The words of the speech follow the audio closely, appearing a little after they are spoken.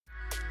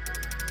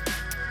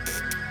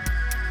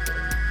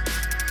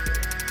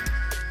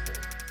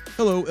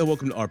Hello and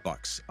welcome to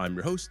Artbox. I'm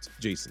your host,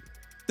 Jason.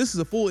 This is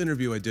a full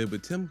interview I did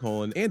with Tim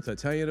Cullen and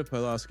Tatiana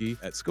Pawlowski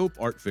at Scope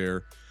Art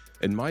Fair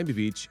in Miami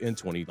Beach in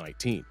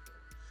 2019.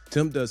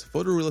 Tim does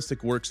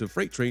photorealistic works of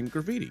freight train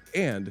graffiti,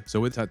 and so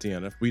with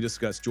Tatiana, we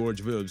discussed George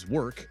Voeve's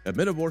work, a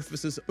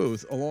metamorphosis of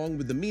both, along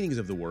with the meanings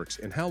of the works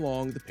and how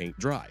long the paint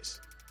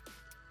dries.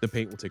 The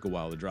paint will take a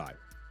while to dry.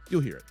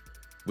 You'll hear it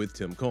with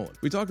Tim Cullen.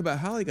 We talk about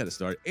how he got to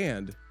start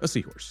and a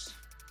seahorse.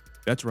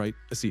 That's right,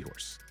 a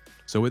seahorse.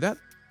 So with that,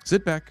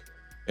 sit back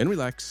and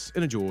relax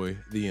and enjoy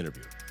the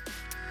interview.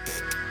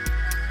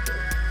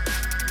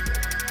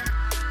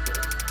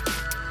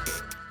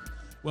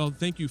 Well,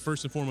 thank you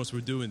first and foremost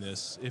for doing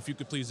this. If you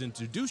could please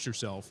introduce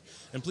yourself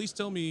and please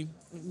tell me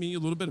a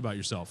little bit about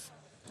yourself.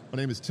 My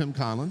name is Tim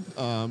Cullen.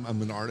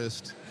 I'm an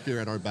artist here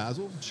at Art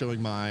Basel, showing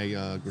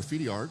my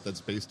graffiti art that's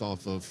based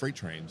off of freight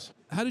trains.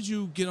 How did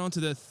you get onto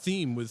that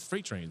theme with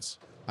freight trains?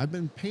 I've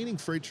been painting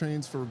freight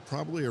trains for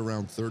probably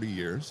around 30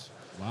 years.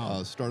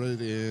 Wow.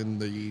 Started in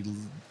the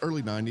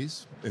early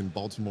 90s in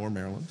Baltimore,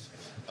 Maryland.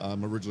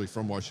 I'm originally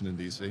from Washington,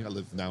 D.C. I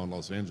live now in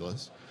Los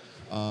Angeles.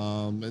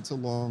 It's a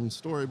long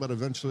story, but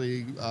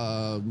eventually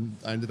I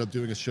ended up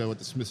doing a show at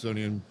the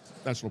Smithsonian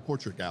National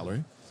Portrait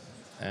Gallery.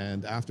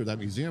 And after that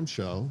museum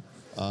show,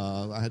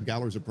 I had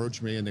galleries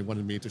approach me and they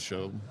wanted me to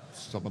show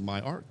some of my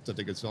art that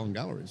they could sell in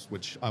galleries,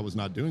 which I was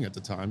not doing at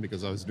the time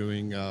because I was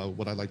doing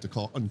what I like to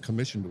call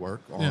uncommissioned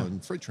work on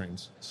freight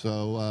trains.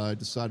 So I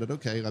decided,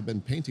 okay, I've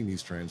been painting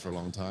these trains for a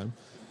long time.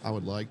 I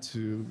would like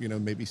to,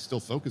 maybe still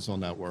focus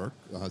on that work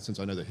since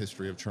I know the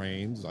history of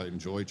trains. I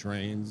enjoy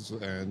trains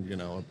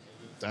and,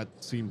 that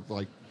seemed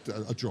like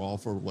a draw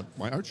for what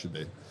my art should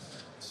be.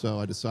 So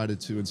I decided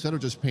to, instead of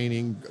just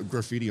painting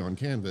graffiti on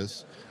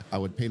canvas, I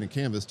would paint a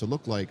canvas to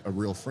look like a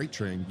real freight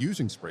train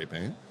using spray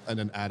paint and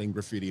then adding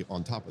graffiti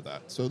on top of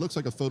that. So it looks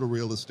like a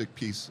photorealistic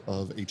piece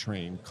of a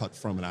train cut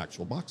from an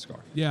actual boxcar.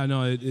 Yeah,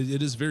 no, it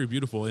is very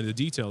beautiful and the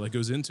detail that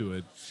goes into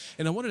it.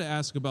 And I wanted to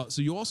ask about,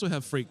 so you also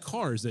have freight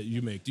cars that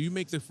you make. Do you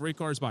make the freight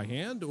cars by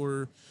hand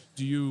or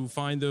do you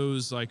find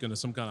those like in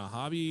some kind of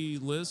hobby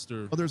list?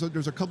 Or? Well,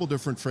 there's a couple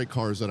different freight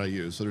cars that I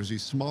use. So there's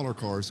these smaller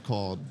cars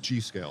called G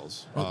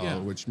scales,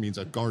 which means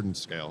a garden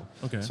scale.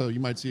 Okay. So you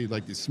might see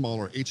like these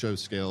smaller HO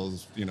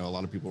scales, a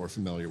lot of people are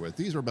familiar with.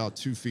 These are about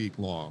 2 feet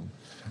long.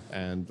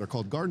 And they're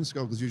called garden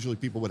scale because usually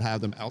people would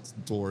have them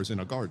outdoors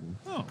in a garden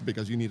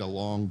because you need a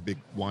long, big,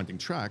 winding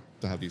track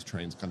to have these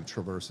trains kind of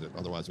traverse it.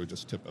 Otherwise, it would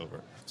just tip over.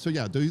 So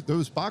yeah,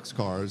 those box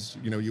cars,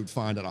 you'd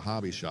find at a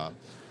hobby shop.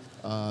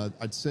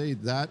 I'd say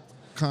that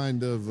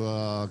kind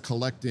of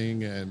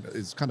collecting and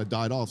it's kind of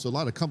died off. So a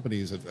lot of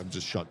companies have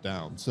just shut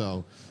down.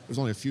 So there's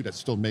only a few that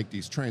still make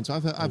these trains. So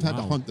I've had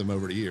to hunt them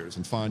over the years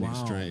and find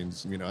these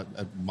trains,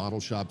 at model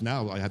shops.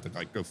 Now I have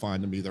to go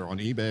find them either on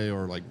eBay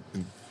or like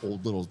in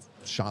old little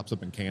shops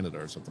up in Canada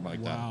or something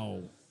like that. Wow.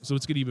 So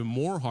it's getting even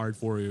more hard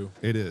for you.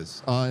 It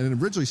is. And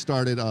it originally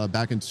started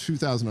back in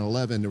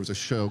 2011. There was a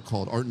show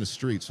called Art in the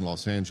Streets in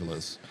Los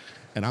Angeles.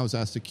 And I was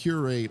asked to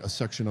curate a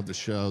section of the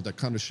show that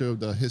kind of showed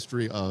the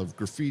history of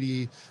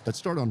graffiti that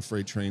started on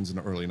freight trains in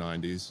the early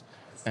 90s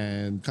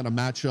and kind of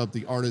match up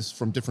the artists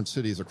from different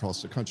cities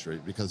across the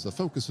country because the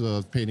focus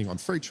of painting on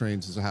freight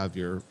trains is to have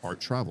your art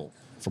travel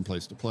from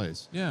place to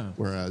place. Yeah.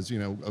 Whereas,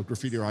 a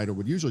graffiti writer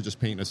would usually just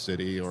paint in a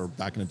city or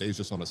back in the days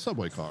just on a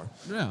subway car.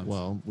 Yeah.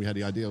 Well, we had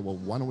the idea,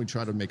 why don't we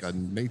try to make a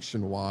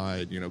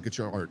nationwide, get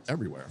your art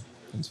everywhere?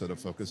 Instead of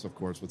focus, of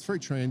course, with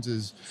freight trains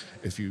is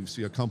if you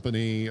see a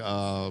company,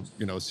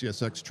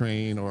 CSX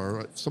train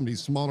or some of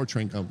these smaller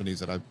train companies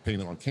that I've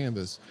painted on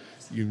canvas,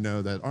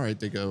 that, all right,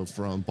 they go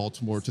from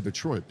Baltimore to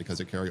Detroit because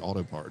they carry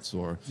auto parts.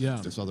 Or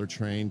this other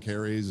train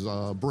carries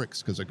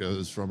bricks because it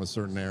goes from a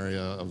certain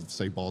area of,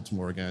 say,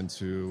 Baltimore again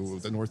to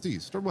the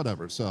Northeast or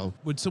whatever. So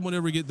would someone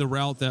ever get the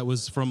route that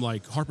was from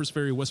like Harpers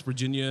Ferry, West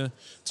Virginia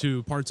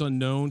to parts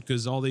unknown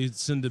because all they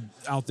send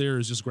out there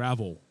is just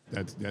gravel?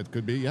 That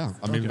could be, yeah.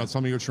 I mean,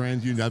 some of your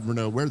trains, you never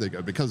know where they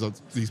go because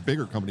of these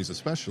bigger companies,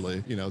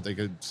 especially. They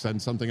could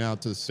send something out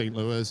to St.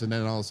 Louis, and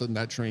then all of a sudden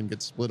that train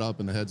gets split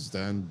up and heads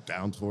then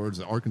down towards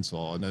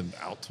Arkansas and then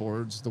out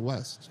towards the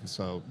west.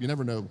 So you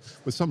never know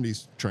with some of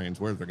these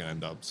trains where they're going to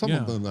end up. Some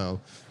of them, though,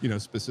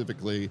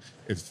 specifically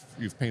if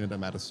you've painted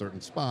them at a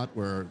certain spot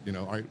where,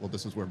 all right, well,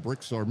 this is where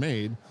bricks are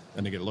made,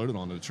 and they get loaded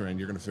onto the train,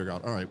 you're going to figure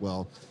out, all right,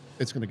 well,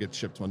 it's going to get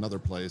shipped to another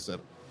place that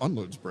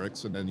unloads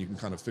bricks, and then you can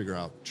kind of figure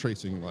out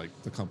tracing like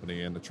the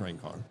company and the train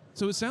car.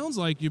 So it sounds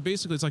like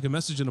it's like a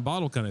message in a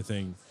bottle kind of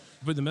thing.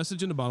 You put the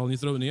message in a bottle and you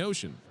throw it in the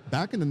ocean.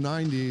 Back in the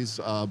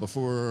 90s,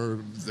 before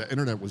the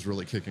internet was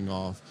really kicking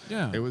off,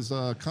 it was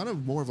kind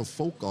of more of a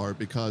folk art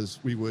because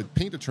we would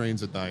paint the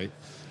trains at night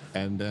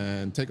and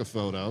then take a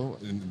photo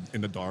in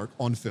the dark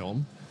on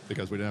film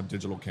because we didn't have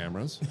digital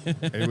cameras.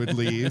 It would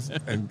leave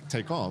and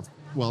take off.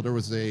 Well, there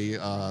was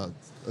a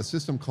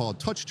system called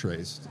Touch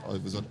Trace.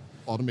 It was an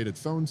automated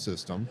phone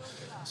system.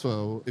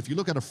 So if you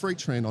look at a freight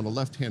train on the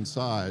left-hand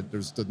side,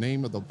 there's the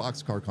name of the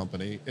boxcar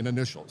company in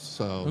initials.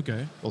 So,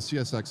 Okay. well,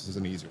 CSX is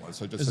an easy one.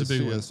 So it just It's a says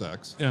big one.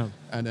 CSX. Yeah.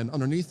 And then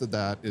underneath of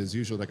that is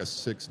usually like a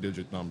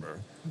 6-digit number.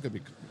 It could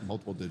be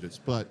multiple digits.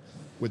 But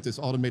with this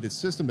automated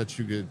system that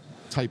you could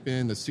type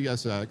in the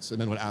CSX and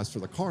then would ask for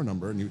the car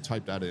number, and you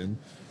type that in,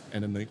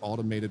 and then the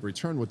automated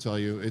return would tell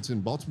you it's in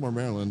Baltimore,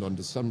 Maryland on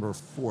December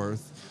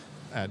 4th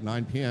at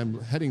 9 p.m.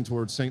 heading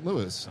towards St.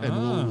 Louis. And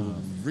we'll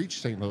reach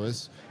St.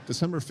 Louis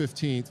December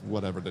 15th,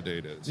 whatever the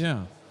date is.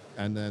 Yeah.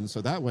 And then so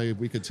that way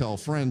we could tell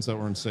friends that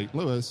were in St.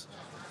 Louis,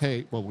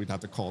 hey, well, we'd have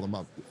to call them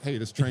up. Hey,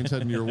 this train's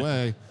heading your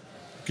way.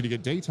 Could you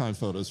get daytime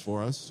photos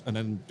for us? And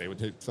then they would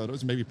take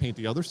photos and maybe paint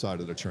the other side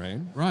of the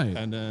train. Right.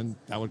 And then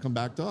that would come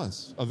back to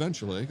us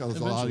eventually, because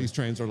a lot of these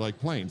trains are like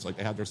planes. Like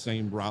they have their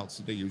same routes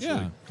that they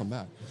usually come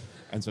back.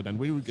 And so then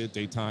we would get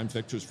daytime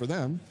pictures for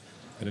them.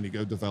 And then you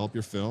go develop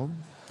your film,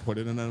 put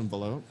it in an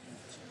envelope.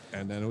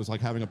 And then it was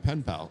like having a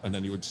pen pal. And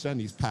then you would send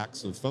these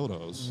packs of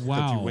photos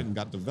that you went and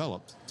got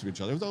developed to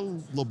each other. It was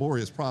a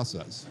laborious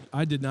process.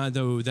 I did not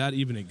know that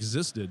even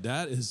existed.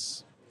 That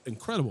is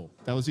incredible.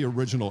 That was the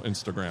original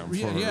Instagram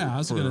I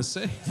was going to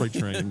say. freight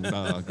train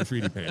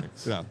graffiti painting.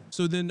 Yeah.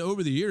 So then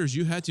over the years,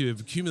 you had to have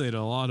accumulated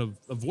a lot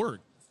of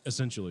work,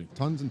 essentially.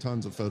 Tons and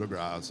tons of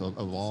photographs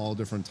of all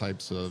different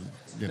types of,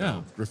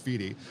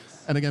 graffiti.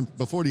 And again,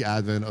 before the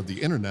advent of the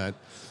internet,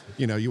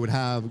 you would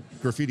have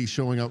graffiti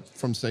showing up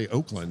from, say,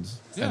 Oakland,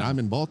 and I'm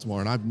in Baltimore,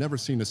 and I've never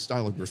seen this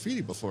style of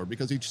graffiti before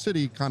because each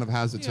city kind of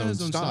has its own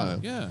style.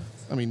 Yeah.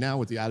 I mean, now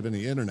with the advent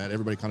of the internet,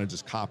 everybody kind of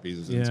just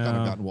copies, and it's kind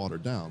of gotten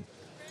watered down.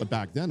 But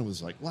back then it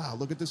was like, wow,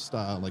 look at this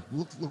style. Like,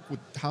 look,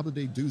 how did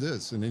they do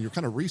this? And then you're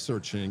kind of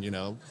researching,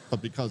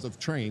 but because of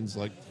trains,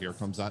 like here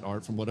comes that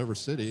art from whatever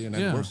city. And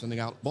then we're sending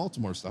out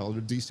Baltimore style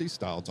or DC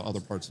style to other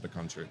parts of the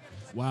country.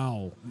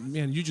 Wow,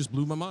 man, you just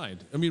blew my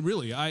mind. I mean,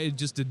 really, I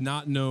just did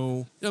not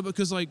know.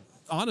 because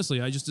honestly,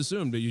 I just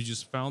assumed that you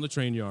just found the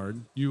train yard,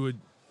 you would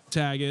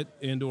tag it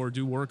and or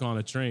do work on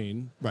a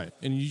train. Right.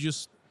 And you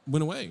just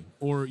went away,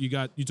 or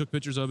you took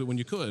pictures of it when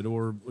you could,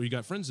 or you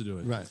got friends to do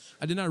it. Right.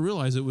 I did not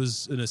realize it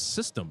was in a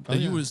system that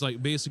you was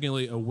like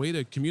basically a way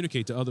to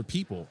communicate to other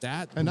people.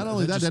 And not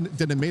only that,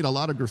 then it made a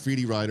lot of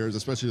graffiti writers,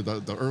 especially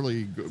the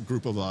early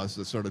group of us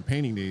that started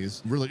painting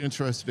these, really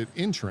interested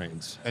in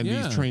trains and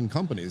these train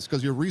companies,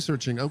 because you're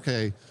researching,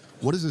 okay,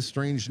 what is this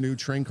strange new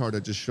train car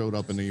that just showed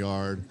up in the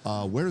yard?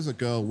 Where does it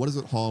go? What is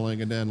it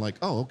hauling? And then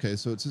okay,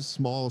 so it's a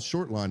small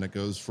short line that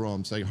goes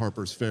from, say,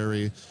 Harper's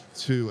Ferry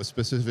to a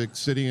specific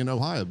city in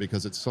Ohio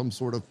because it's some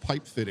sort of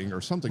pipe fitting or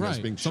something that's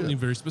being shipped. Something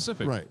very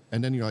specific. Right.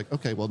 And then you're like,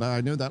 okay, well, now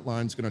I know that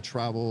line's going to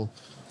travel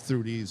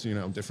through these,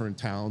 different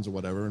towns or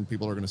whatever, and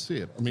people are going to see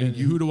it. I mean,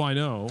 who do I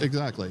know?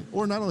 Exactly.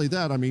 Or not only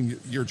that, I mean,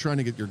 you're trying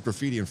to get your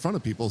graffiti in front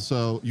of people,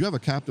 so you have a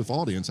captive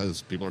audience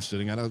as people are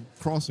sitting at a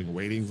crossing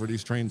waiting for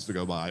these trains to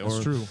go by.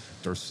 That's true.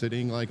 They're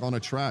sitting like on a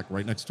track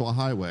right next to a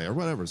highway or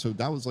whatever. So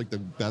that was like the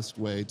best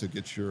way to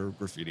get your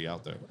graffiti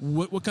out there.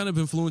 What kind of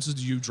influences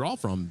do you draw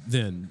from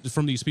then?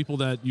 From these people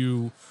that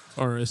you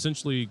are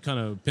essentially kind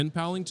of pen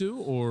paling to,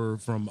 or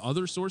from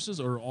other sources,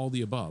 or all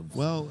the above?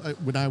 Well,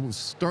 when I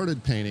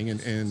started painting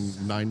in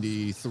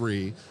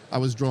 93, I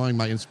was drawing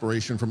my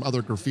inspiration from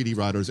other graffiti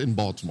writers in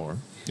Baltimore.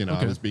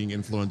 I was being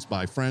influenced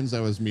by friends I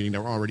was meeting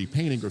that were already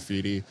painting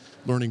graffiti,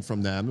 learning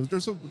from them.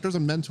 There's a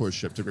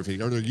mentorship to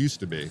graffiti, or there used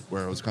to be,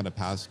 where it was kind of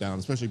passed down,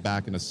 especially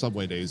back in the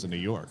subway days in New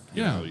York.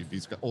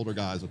 These older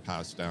guys would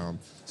pass down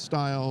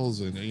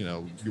styles, and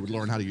you would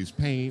learn how to use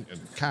paint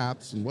and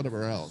caps and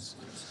whatever else.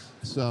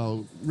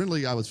 So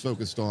really, I was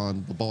focused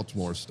on the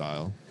Baltimore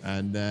style.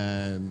 And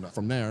then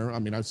from there, I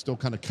mean, I still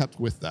kind of kept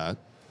with that.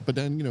 But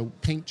then,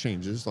 paint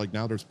changes. Like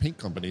now there's paint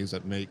companies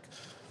that make,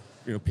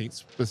 paint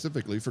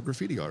specifically for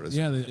graffiti artists.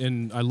 Yeah,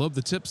 and I love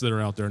the tips that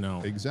are out there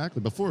now.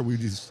 Exactly. Before, we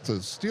used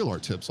to steal our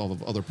tips off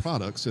of other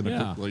products. And,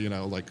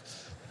 like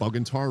Bug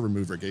and Tar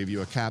Remover gave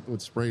you a cap that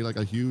would spray like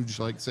a huge,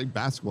 like, say,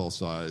 basketball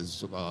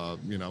size,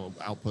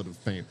 output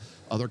of paint.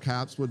 Other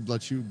caps would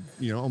let you,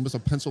 almost a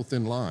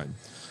pencil-thin line.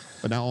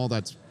 But now all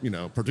that's,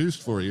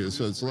 produced for you.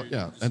 So it's,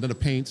 and then the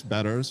paint's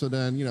better. So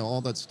then, all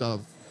that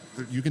stuff,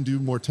 you can do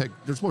more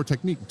there's more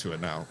technique to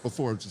it now.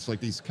 Before, it's just like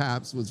these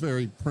caps was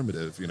very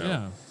primitive,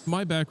 Yeah.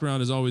 My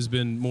background has always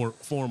been more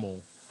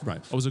formal.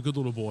 Right. I was a good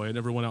little boy. I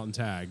never went out and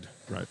tagged.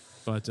 Right.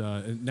 But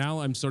now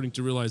I'm starting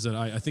to realize that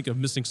I think I'm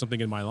missing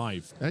something in my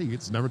life. Hey,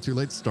 it's never too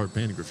late to start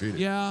painting graffiti.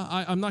 Yeah,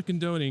 I'm not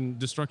condoning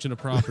destruction of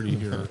property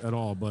here at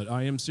all, but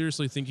I am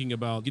seriously thinking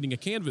about getting a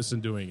canvas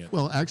and doing it.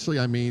 Well, actually,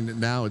 I mean,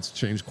 now it's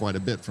changed quite a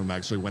bit from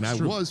actually when I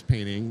was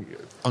painting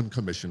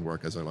uncommissioned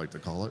work, as I like to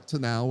call it, to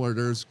now where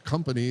there's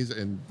companies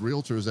and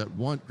realtors that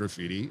want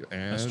graffiti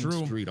and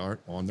street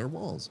art on their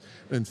walls.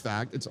 In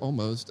fact, it's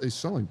almost a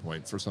selling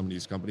point for some of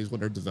these companies when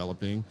they're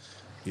developing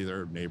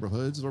either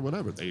neighborhoods or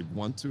whatever they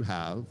want to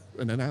have,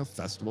 and then have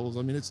festivals.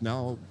 I mean, it's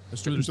now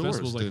There's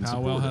festivals like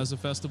Powwow has a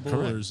festival.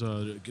 Correct. There's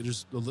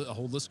just a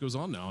whole list goes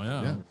on now.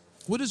 Yeah.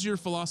 What is your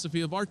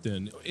philosophy of art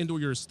then, and/or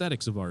your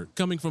aesthetics of art,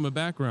 coming from a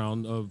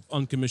background of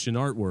uncommissioned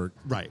artwork?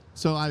 Right.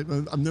 So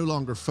I'm no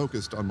longer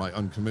focused on my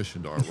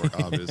uncommissioned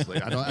artwork,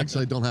 obviously.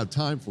 I don't have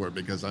time for it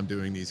because I'm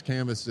doing these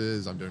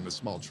canvases, I'm doing the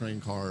small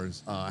train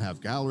cars, I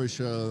have gallery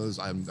shows,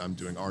 I'm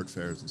doing art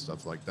fairs and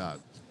stuff like that.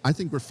 I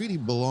think graffiti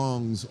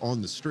belongs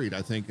on the street.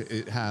 I think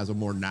it has a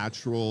more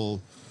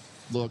natural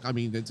look. I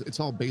mean, it's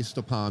all based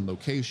upon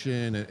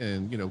location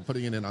and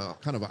putting it in a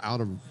kind of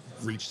out of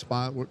reach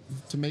spot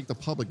to make the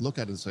public look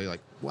at it and say like,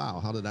 wow,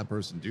 how did that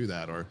person do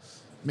that? Or,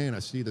 man, I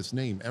see this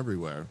name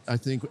everywhere. I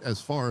think as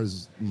far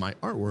as my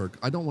artwork,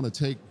 I don't want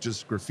to take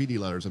just graffiti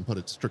letters and put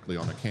it strictly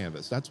on a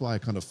canvas. That's why I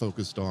kind of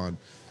focused on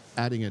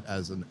adding it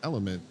as an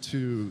element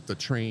to the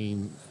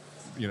train,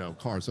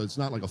 car. So it's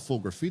not like a full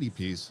graffiti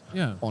piece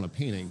on a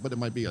painting, but it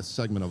might be a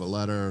segment of a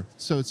letter.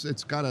 So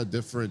it's got a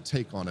different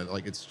take on it.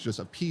 Like it's just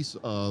a piece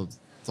of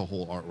the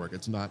whole artwork.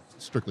 It's not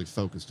strictly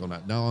focused on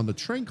that. Now on the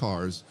train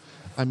cars,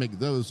 I make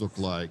those look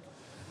like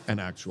an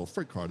actual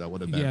freight car that would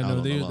have been out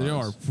on the lines. They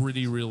are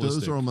pretty realistic.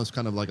 Those are almost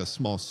kind of like a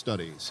small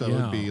study. So it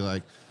would be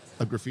like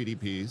a graffiti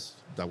piece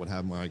that would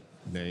have my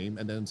name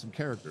and then some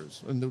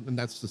characters. And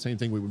that's the same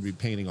thing we would be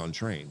painting on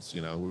trains.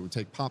 We would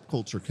take pop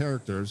culture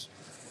characters,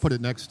 put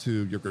it next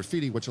to your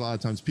graffiti, which a lot of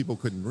times people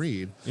couldn't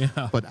read.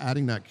 Yeah. But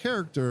adding that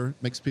character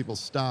makes people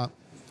stop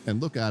and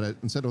look at it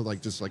instead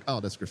of just like, oh,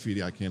 that's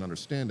graffiti, I can't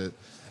understand it.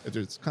 If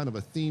it's kind of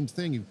a themed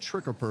thing, you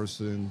trick a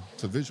person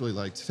to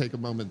visually take a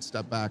moment,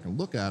 step back and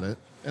look at it.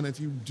 And if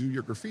you do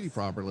your graffiti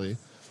properly,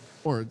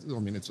 or, I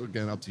mean, it's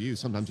again up to you.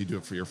 Sometimes you do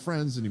it for your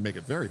friends and you make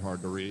it very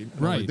hard to read.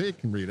 And only they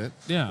can read it.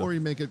 Yeah. Or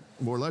you make it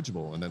more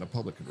legible and then a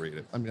public can read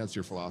it. I mean, that's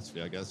your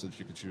philosophy, I guess, that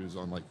you could choose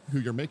on who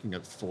you're making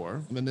it for.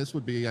 And then this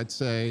would be, I'd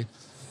say,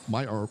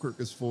 my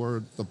artwork is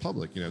for the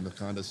public, to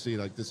kind of see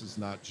this is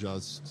not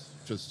just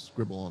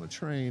scribble on a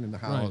train and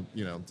how,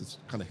 this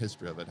kind of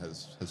history of it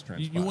has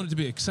transpired. You want it to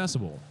be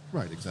accessible.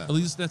 Right, exactly. At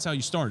least that's how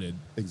you started.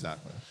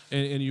 Exactly.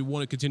 And you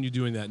want to continue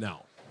doing that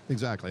now.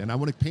 Exactly. And I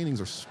wanted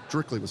paintings are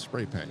strictly with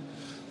spray paint.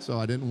 So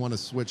I didn't want to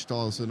switch to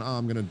all of a sudden,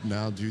 I'm going to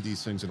now do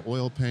these things in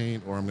oil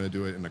paint or I'm going to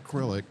do it in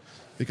acrylic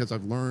because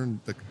I've learned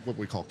what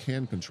we call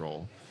can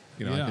control.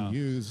 I can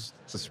use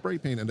the spray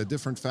paint in a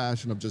different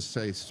fashion of just,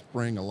 say,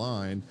 spraying a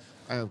line.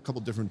 I have a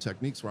couple different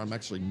techniques where I'm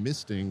actually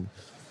misting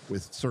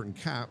with certain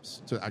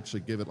caps to actually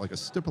give it like a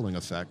stippling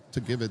effect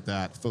to give it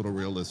that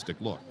photorealistic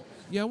look.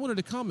 Yeah, I wanted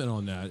to comment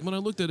on that. When I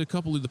looked at a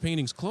couple of the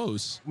paintings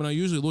close, when I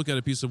usually look at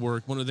a piece of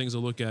work, one of the things I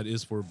look at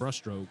is for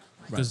brushstroke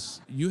because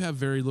you have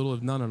very little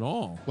if none at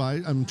all.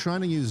 Well, I'm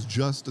trying to use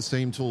just the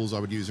same tools I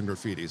would use in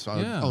graffiti. So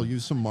I'll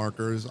use some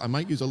markers. I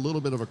might use a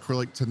little bit of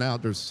acrylic to now.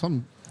 There's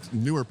some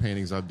newer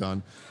paintings I've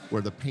done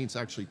where the paint's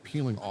actually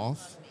peeling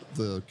off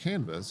the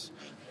canvas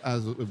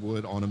as it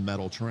would on a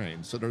metal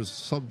train. So there's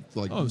some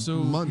you're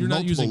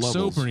not using levels.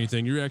 Soap or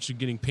anything. You're actually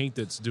getting paint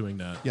that's doing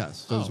that.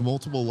 Yes, there's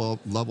multiple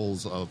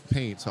levels of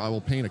paint. So I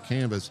will paint a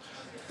canvas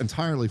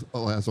entirely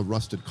as a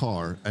rusted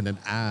car and then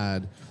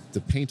add the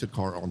painted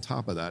car on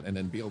top of that and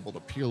then be able to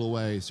peel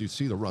away so you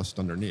see the rust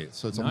underneath.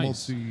 So it's a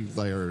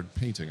multi-layered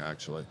painting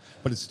actually.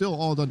 But it's still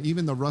all done,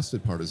 even the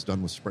rusted part is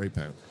done with spray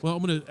paint. Well,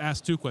 I'm going to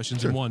ask two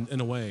questions in one,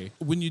 in a way.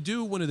 When you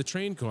do one of the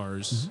train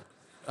cars,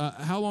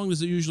 how long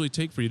does it usually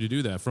take for you to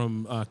do that,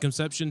 from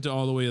conception to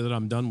all the way that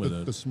I'm done with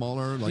it? The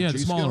smaller, the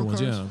smaller ones,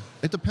 cars?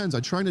 It depends.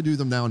 I try to do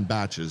them now in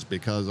batches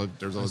because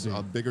there's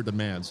a bigger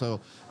demand. So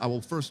I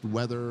will first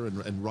weather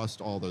and rust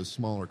all those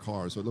smaller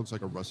cars so it looks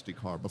like a rusty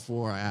car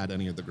before I add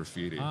any of the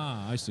graffiti.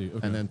 Ah, I see.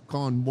 Okay. And then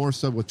gone more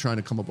so with trying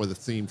to come up with a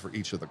theme for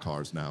each of the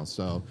cars now.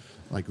 So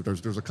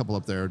there's a couple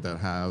up there that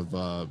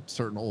have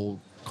certain old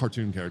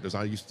cartoon characters.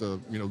 I used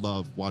to,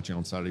 love watching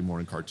on Saturday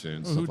morning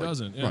cartoons. Who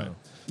doesn't? Yeah. Right.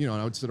 And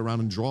I would sit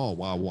around and draw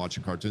while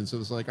watching cartoons. So it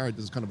was like, all right,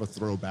 this is kind of a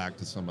throwback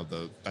to some of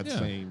that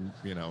same,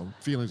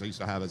 feelings I used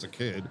to have as a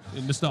kid.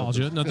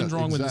 Nostalgia. Nothing's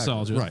wrong with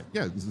nostalgia. Right.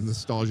 Yeah.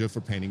 Nostalgia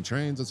for painting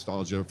trains,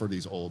 nostalgia for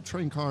these old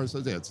train cars. So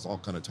it's all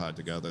kind of tied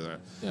together there.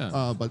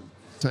 Yeah. But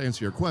to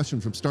answer your question,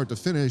 from start to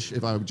finish,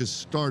 if I just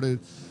started,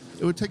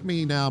 it would take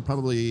me now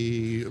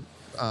probably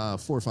 4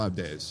 or 5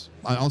 days.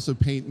 I also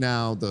paint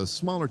now the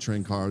smaller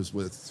train cars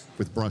with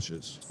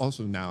brushes.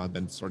 Also now I've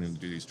been starting to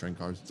do these train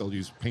cars. They'll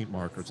use paint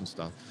markers and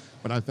stuff.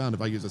 But I found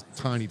if I use a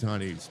tiny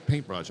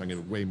paintbrush, I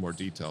get way more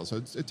detail. So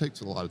it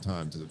takes a lot of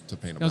time to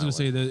paint them. I was going to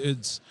say that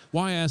it's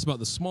why I asked about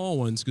the small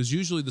ones, because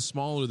usually the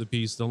smaller the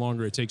piece, the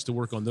longer it takes to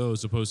work on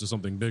those, opposed to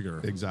something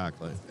bigger.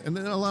 Exactly. And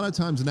then a lot of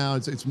times now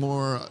it's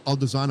more, I'll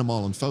design them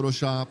all in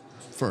Photoshop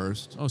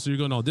first. Oh, so you're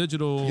going all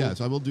digital?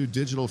 Yes, I will do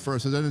digital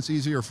first. And then it's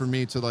easier for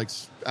me to,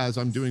 as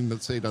I'm doing,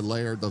 let's say,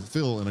 the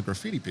fill in a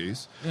graffiti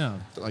piece. Yeah.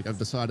 I've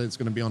decided it's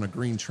going to be on a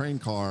green train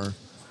car.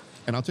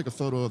 and I'll take a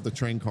photo of the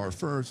train car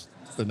first,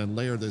 and then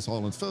layer this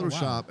all in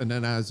Photoshop. And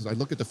then as I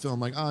look at the film,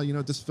 like,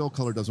 this fill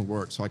color doesn't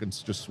work, so I can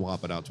just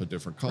swap it out to a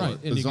different color.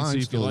 Right, and you can see if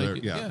you still like there,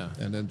 it. yeah.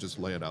 And then just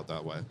lay it out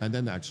that way, and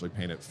then actually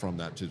paint it from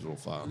that digital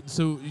file.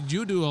 So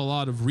you do a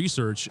lot of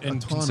research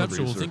and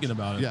conceptual thinking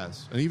about it.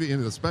 Yes, and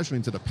even especially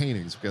into the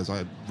paintings, because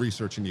I'm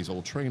researching these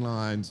old train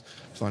lines,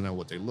 find out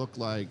what they look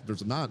like.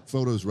 There's not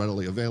photos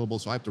readily available,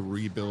 so I have to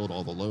rebuild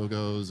all the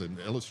logos and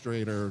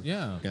Illustrator.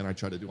 Yeah, and I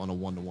try to do on a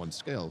 1-to-1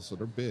 scale, so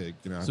they're big.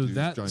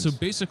 So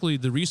basically,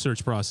 the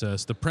research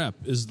process, the prep,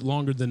 is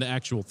longer than the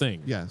actual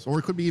thing. Yes, or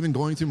it could be even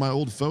going through my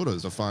old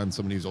photos to find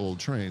some of these old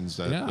trains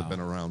that have been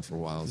around for a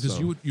while. Because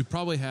you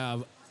probably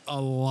have a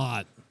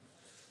lot.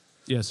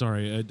 Yeah,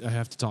 sorry, I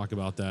have to talk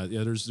about that.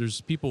 Yeah,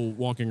 there's people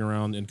walking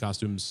around in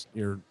costumes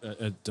here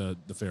at the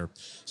fair.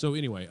 So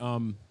anyway,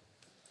 now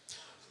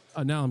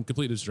I'm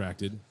completely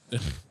distracted.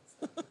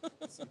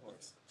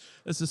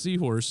 That's a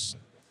seahorse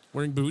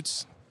wearing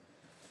boots,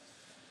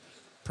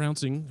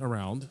 prancing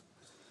around.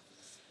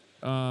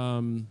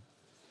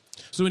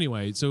 So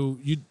anyway, so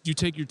you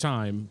take your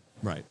time,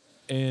 right,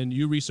 and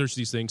you research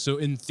these things. So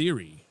in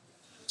theory,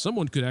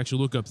 someone could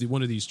actually look up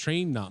one of these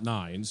train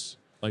nines,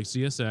 like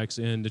CSX,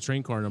 and the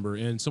train car number,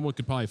 and someone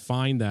could probably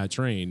find that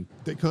train.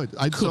 They could.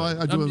 I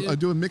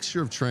do a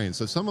mixture of trains.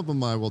 So some of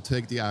them I will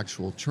take the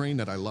actual train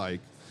that I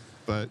like,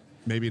 but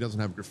maybe it doesn't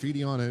have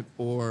graffiti on it,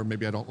 or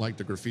maybe I don't like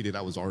the graffiti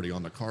that was already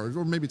on the cars,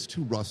 or maybe it's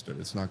too rusted.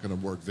 It's not going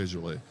to work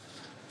visually.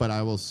 But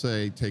I will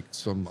take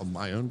some of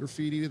my own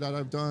graffiti that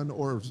I've done,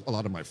 or a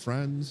lot of my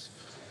friends,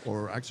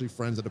 or actually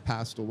friends that have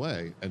passed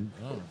away and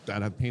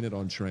that have painted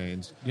on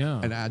trains,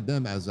 and add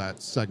them as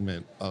that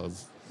segment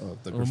of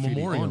the graffiti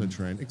on the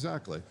train.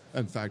 Exactly.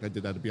 In fact, I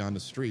did that at Beyond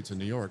the Streets in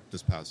New York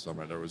this past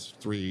summer. There was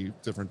 3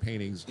 different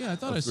paintings. Yeah, I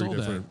thought I of 3 saw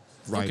different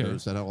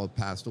writers that all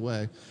passed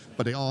away,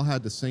 but they all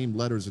had the same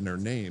letters in their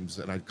names,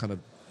 and I kind of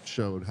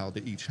showed how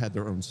they each had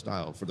their own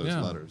style for those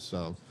letters.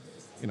 So,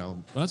 well,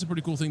 that's a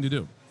pretty cool thing to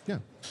do. Yeah.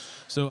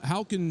 So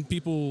how can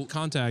people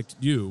contact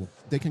you?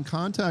 They can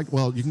contact,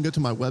 well, you can go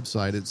to my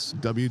website. It's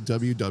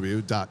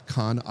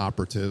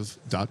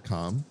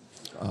www.conoperative.com.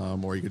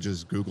 Or you could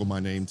just Google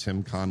my name,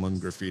 Tim Conlon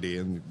Graffiti,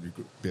 and you'll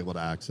be able to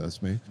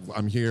access me.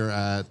 I'm here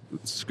at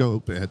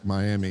Scope at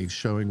Miami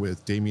showing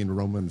with Damien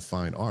Roman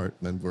Fine Art,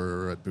 and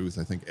we're at booth,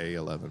 I think,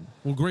 A11.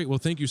 Well, great. Well,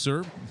 thank you,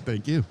 sir.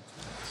 Thank you.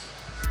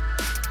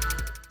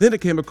 Then I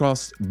came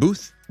across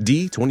booth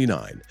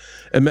D29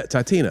 and met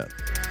Tatiana.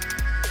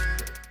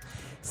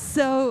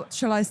 So,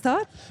 shall I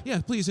start?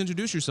 Yeah, please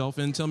introduce yourself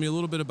and tell me a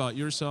little bit about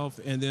yourself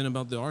and then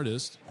about the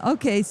artist.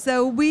 Okay,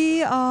 so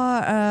we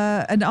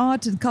are an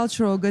art and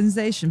cultural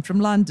organization from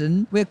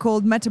London. We're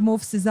called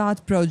Metamorphosis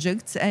Art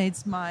Project, and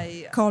it's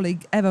my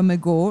colleague Eva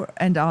Megor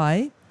and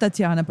I,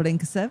 Tatiana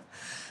Polinkasev.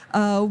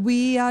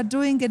 We are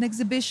doing an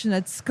exhibition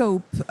at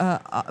Scope,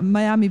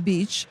 Miami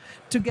Beach,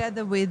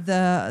 together with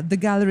the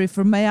gallery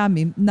from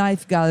Miami,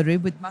 Knife Gallery,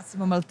 with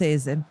Massimo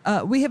Maltese.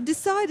 We have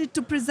decided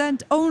to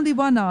present only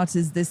one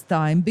artist this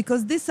time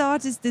because this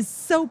artist is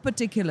so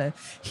particular.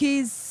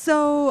 He's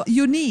so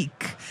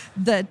unique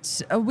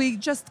that we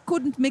just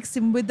couldn't mix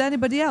him with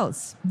anybody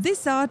else.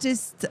 This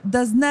artist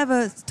does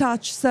never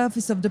touch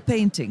surface of the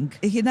painting.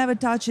 He never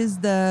touches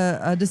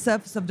the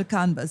surface of the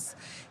canvas.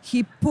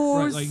 He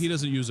pours... Right, like he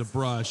doesn't use a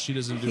brush. He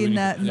doesn't do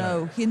anything.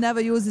 No, he never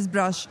uses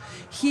brush.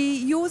 He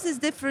uses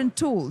different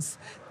tools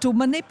to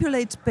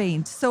manipulate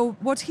paint. So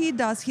what he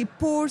does, he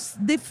pours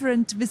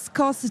different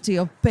viscosity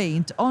of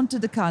paint onto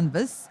the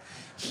canvas.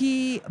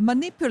 He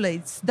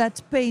manipulates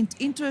that paint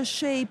into a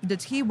shape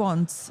that he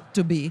wants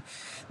to be.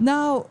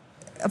 Now,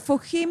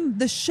 for him,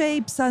 the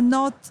shapes are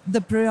not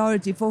the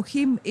priority. For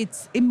him,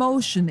 it's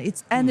emotion,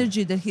 it's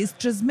energy that he's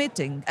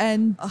transmitting.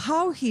 And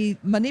how he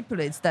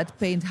manipulates that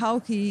paint, how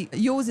he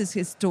uses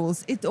his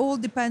tools, it all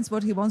depends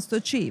what he wants to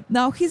achieve.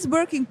 Now, his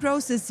working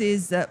process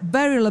is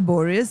very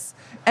laborious,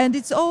 and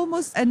it's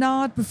almost an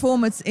art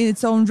performance in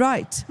its own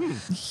right.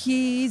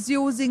 He's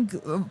using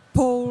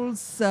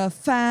poles,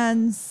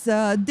 fans,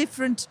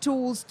 different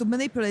tools to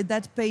manipulate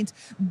that paint,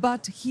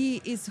 but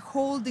he is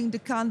holding the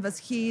canvas,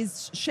 he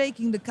is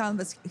shaking the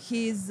canvas,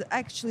 he's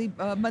actually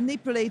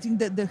manipulating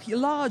the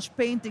large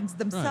paintings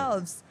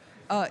themselves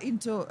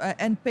into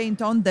and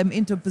paint on them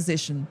into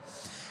position.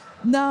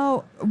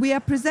 Now, we are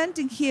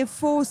presenting here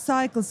 4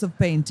 cycles of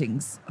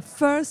paintings.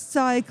 First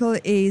cycle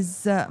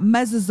is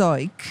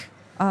Mesozoic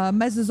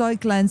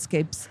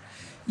landscapes.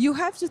 You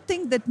have to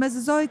think that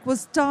Mesozoic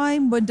was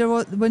time when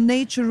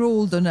nature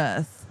ruled on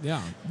Earth.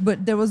 Yeah.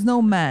 But there was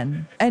no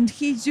man. And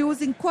he's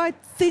using quite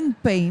thin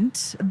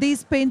paint.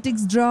 These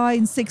paintings dry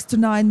in 6 to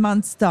 9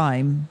 months'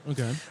 time.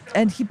 Okay.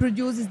 And he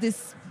produces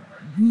this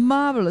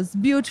marvelous,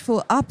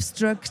 beautiful,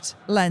 abstract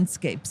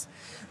landscapes.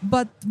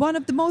 But one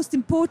of the most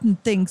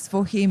important things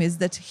for him is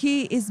that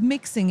he is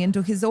mixing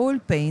into his oil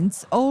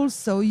paints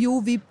also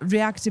UV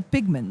reactive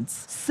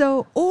pigments.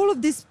 So all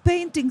of these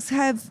paintings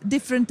have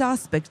different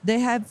aspects. They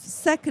have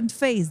second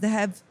phase. They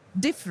have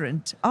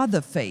different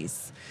other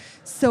phase.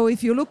 So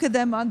if you look at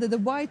them under the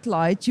white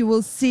light, you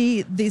will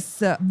see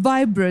these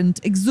vibrant,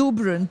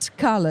 exuberant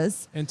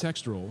colors. And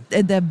textural.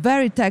 And they're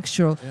very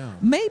textural. Yeah.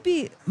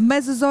 Maybe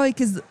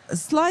Mesozoic is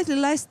slightly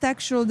less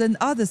textural than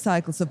other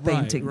cycles of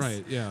paintings.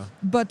 Right, yeah.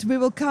 But we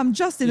will come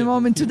just in a Yeah,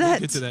 moment to we'll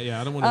that. get to that,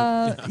 yeah. I don't want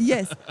to...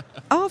 Yes.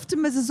 After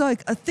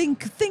Mesozoic,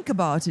 think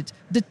about it.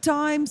 The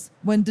times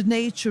when the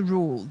nature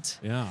ruled.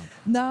 Yeah.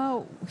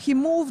 Now, he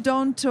moved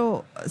on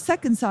to a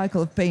second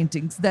cycle of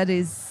paintings, that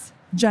is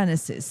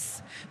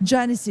Genesis.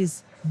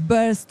 Genesis,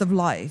 birth of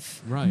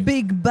life, Right.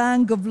 big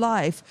bang of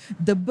life,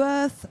 the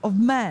birth of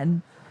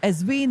man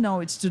as we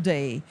know it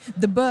today,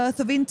 the birth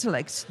of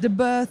intellect, the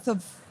birth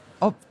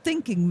of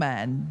thinking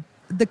man.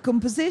 The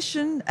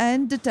composition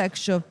and the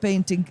texture of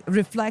painting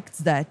reflects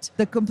that.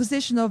 The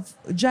composition of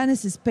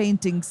Genesis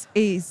paintings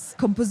is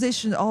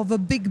composition of a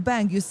big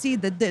bang. You see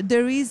that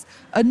there is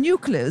a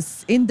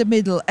nucleus in the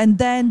middle, and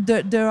then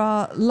there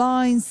are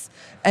lines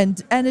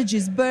and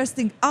energies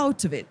bursting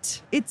out of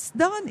it. It's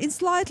done in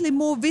slightly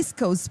more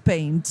viscose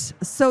paint,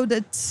 so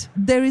that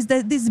there is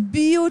this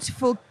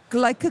beautiful,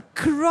 like a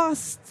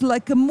crust,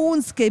 like a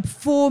moonscape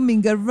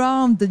forming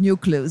around the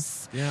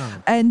nucleus. Yeah.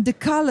 And the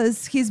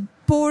colors, he's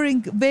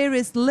pouring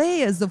various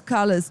layers of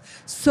colors,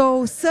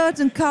 so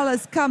certain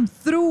colors come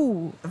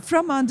through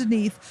from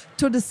underneath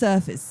to the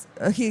surface.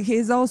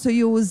 He's also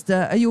used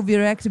UV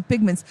reactive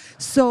pigments,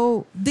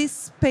 so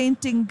this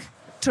painting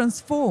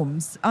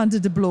transforms under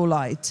the blue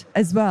light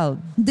as well.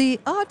 The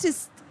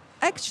artist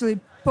actually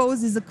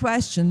poses a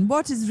question: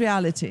 what is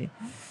reality?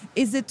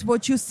 Is it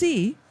what you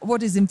see,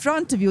 what is in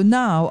front of you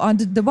now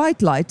under the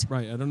white light?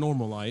 Right, at a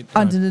normal light.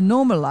 Under right. the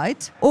normal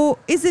light? Or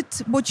is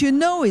it what you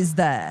know is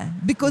there?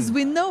 Because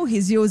we know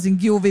he's using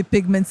UV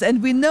pigments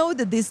and we know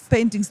that these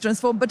paintings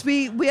transform, but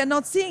we are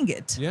not seeing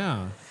it.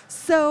 Yeah.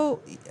 So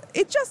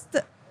it's just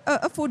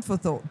a food for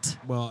thought.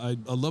 Well,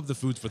 I love the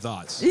food for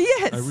thoughts.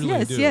 Yes, I really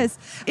yes, do. yes.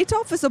 It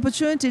offers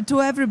opportunity to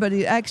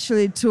everybody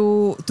actually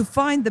to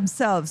find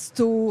themselves,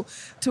 to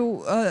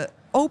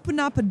open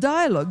up a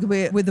dialogue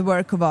with the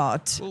work of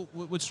art. Well,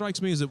 what strikes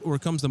me is that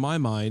what comes to my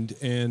mind,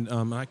 and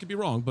I could be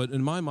wrong, but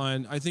in my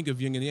mind, I think of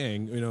yin and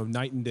yang,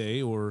 night and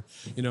day, or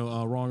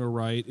wrong or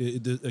right.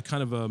 A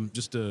kind of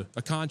just a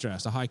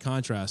contrast, a high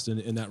contrast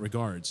in that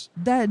regards.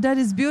 That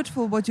is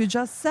beautiful what you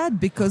just said,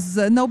 because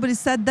nobody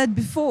said that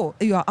before.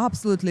 You are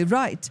absolutely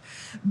right.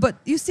 But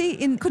you see,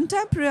 in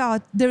contemporary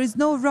art, there is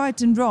no right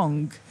and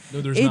wrong.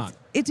 No, there's not.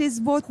 It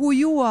is who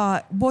you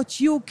are,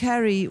 what you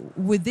carry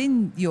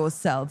within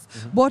yourself,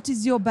 what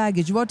is your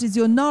baggage, what is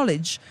your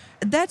knowledge.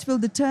 That will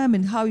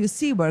determine how you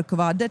see work of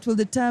art. That will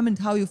determine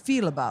how you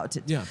feel about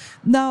it. Yeah.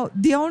 Now,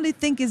 the only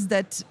thing is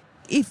that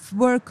if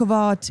work of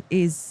art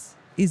is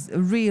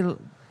a real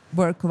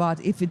work of art,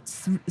 if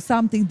it's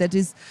something that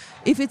is,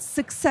 if it's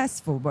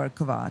successful work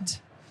of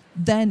art,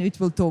 then it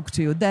will talk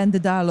to you. Then the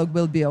dialogue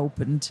will be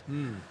opened.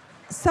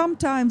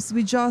 Sometimes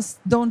we just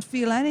don't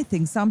feel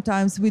anything.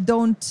 Sometimes we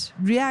don't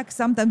react.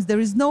 Sometimes there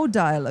is no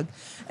dialogue.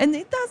 And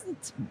it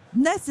doesn't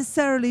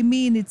necessarily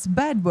mean it's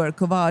bad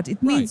work of art.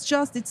 It means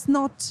just it's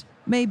not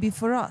maybe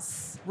for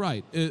us.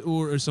 Right.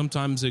 Or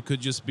sometimes it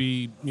could just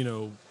be,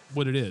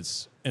 what it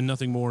is, and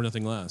nothing more,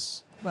 nothing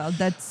less. Well,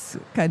 that's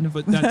kind of...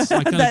 But that's,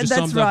 I kind of just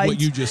summed up what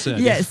you just said.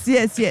 Yes.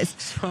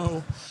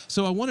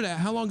 So I wanted to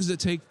ask, how long does it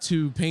take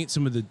to paint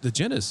some of the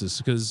Genesis?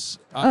 Because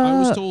I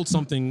was told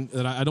something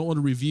that I don't want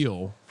to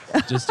reveal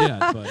just yet.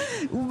 But.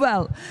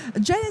 Well,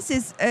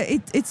 Genesis,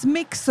 it's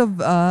mix of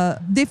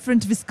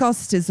different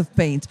viscosities of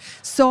paint.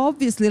 So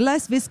obviously,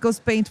 less viscose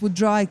paint would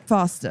dry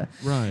faster.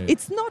 Right.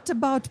 It's not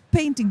about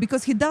painting,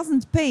 because he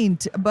doesn't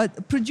paint,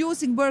 but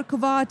producing work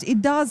of art,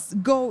 it does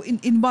go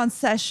in one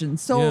session.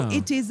 So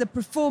it is a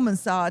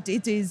performance art.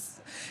 It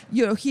is,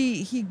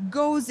 he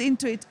goes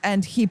into it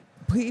and he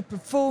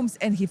performs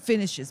and he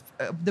finishes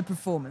the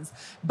performance.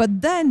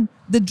 But then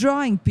the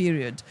drawing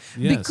period,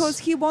 because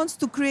he wants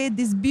to create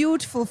these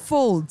beautiful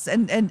folds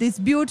and this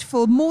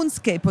beautiful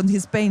moonscape on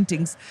his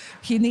paintings,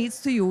 he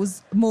needs to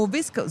use more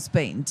viscose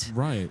paint.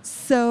 Right.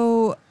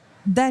 So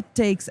that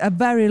takes a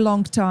very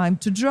long time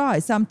to dry,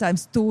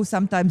 sometimes 2,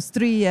 sometimes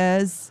 3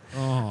 years.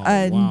 Oh,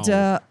 and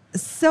wow.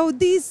 So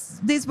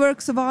these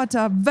works of art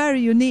are very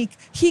unique.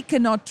 He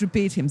cannot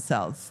repeat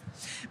himself.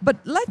 But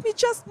let me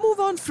just move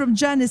on from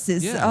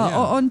Genesis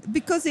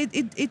because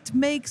it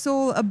makes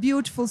all a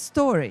beautiful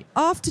story.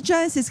 After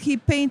Genesis, he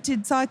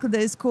painted a cycle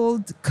that is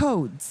called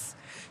Codes.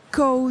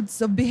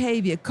 Codes of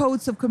behavior,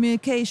 codes of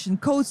communication,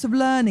 codes of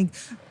learning,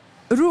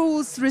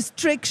 rules,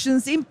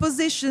 restrictions,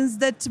 impositions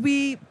that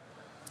we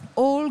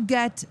all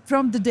get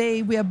from the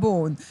day we are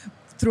born,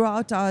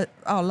 throughout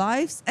our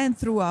lives and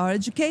through our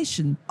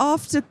education.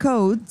 After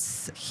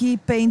Codes, he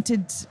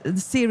painted the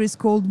series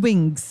called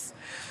Wings.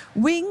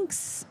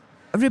 Wings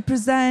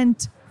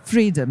represent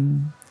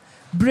freedom,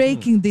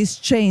 breaking these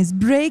chains,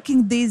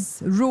 breaking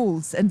these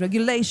rules and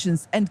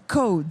regulations and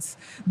codes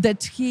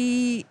that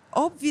he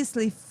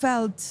obviously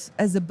felt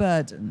as a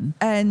burden.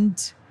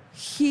 And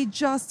he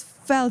just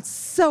felt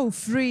so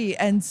free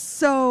and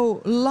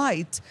so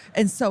light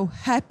and so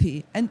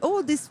happy. And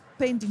all these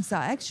paintings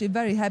are actually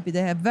very happy.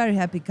 They have very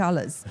happy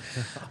colors.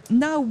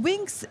 Now,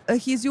 Wings,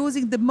 he's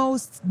using the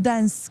most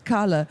dense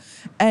color,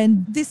 and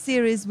this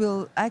series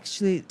will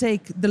actually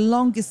take the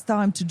longest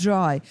time to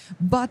dry.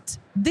 But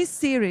this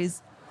series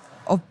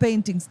of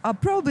paintings are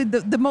probably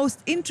the most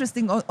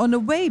interesting on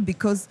a way,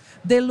 because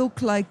they look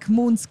like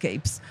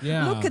moonscapes.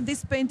 Yeah. Look at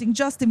this painting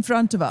just in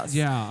front of us.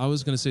 Yeah, I was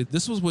going to say,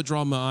 this was what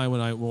drew my eye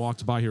when I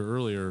walked by here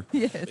earlier.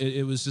 Yes.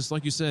 It was just,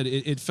 like you said,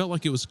 it felt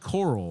like it was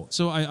coral.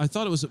 So I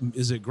thought it was,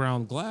 is it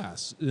ground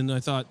glass? And I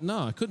thought, no,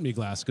 it couldn't be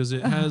glass, because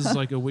it has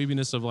like a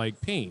waviness of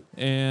like paint.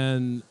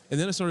 And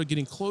then I started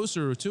getting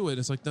closer to it.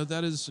 It's like, no,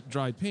 that is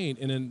dried paint.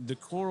 And then the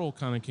coral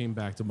kind of came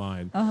back to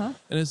mind.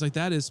 And it's like,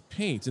 that is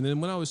paint. And then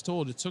when I was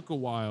told it took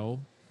a while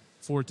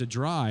for it to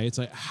dry, it's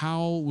like,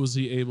 how was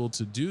he able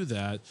to do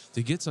that,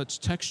 to get such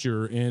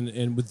texture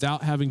and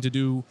without having to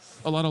do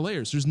a lot of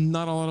layers? There's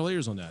not a lot of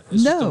layers on that.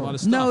 It's just a lot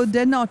of stuff. No,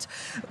 they're not.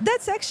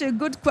 That's actually a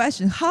good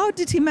question. How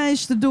did he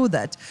manage to do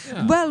that?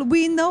 Yeah. Well,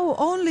 we know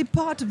only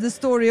part of the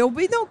story, or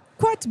we know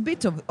quite a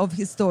bit of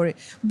his story,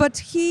 but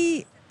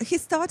he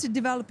started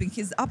developing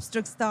his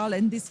abstract style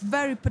and this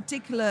very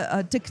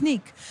particular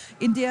technique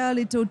in the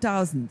early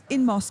 2000s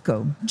in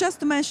Moscow. Just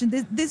to mention,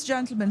 this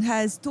gentleman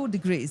has 2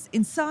 degrees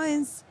in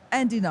science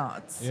and in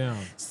arts. Yeah.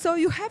 So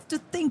you have to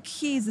think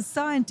he is a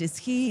scientist.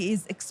 He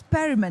is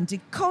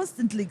experimenting,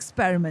 constantly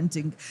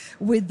experimenting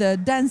with the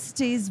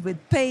densities, with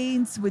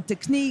paints, with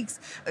techniques.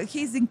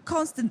 He's in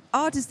constant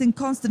artist in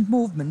constant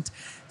movement.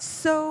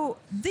 So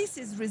this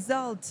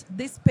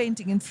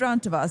painting in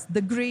front of us,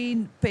 the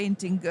green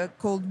painting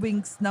called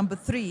Wings number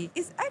 3,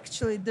 is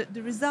actually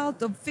the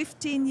result of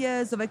 15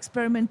 years of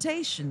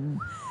experimentation.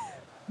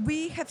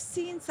 We have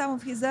seen some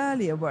of his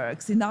earlier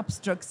works in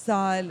abstract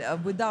style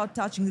without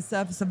touching the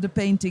surface of the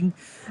painting,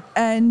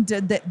 and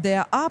they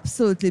are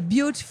absolutely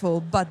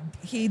beautiful, but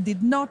he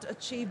did not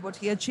achieve what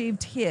he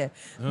achieved here.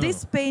 Oh.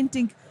 This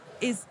painting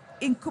is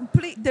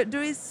incomplete.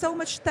 There is so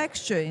much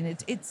texture in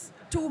it. It's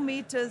 2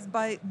 meters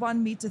by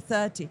 1 meter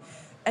 30,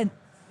 and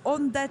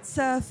on that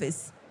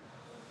surface,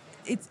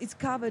 it's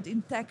covered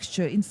in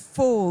texture, in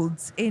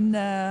folds, in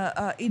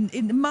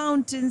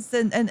mountains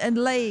and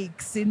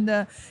lakes.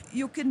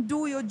 You can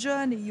do your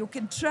journey. You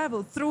can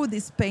travel through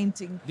this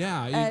painting.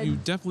 Yeah, you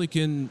definitely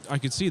can. I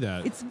could see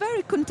that. It's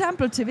very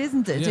contemplative,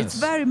 isn't it? Yes. It's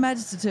very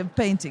meditative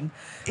painting.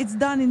 It's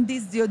done in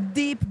these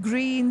deep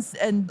greens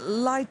and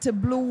lighter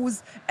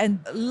blues and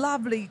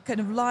lovely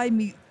kind of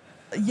limey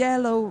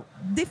yellow,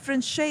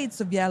 different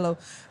shades of yellow,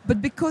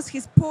 but because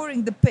he's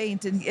pouring the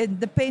paint and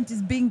the paint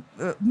is being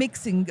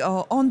mixing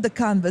on the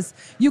canvas,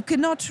 you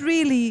cannot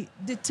really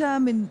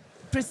determine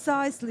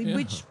precisely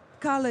which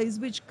color is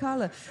which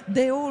color.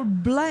 They all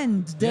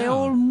blend, they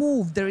all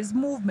move, there is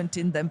movement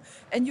in them,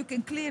 and you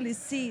can clearly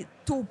see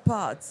 2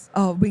 parts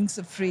of Wings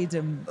of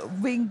Freedom,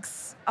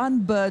 wings,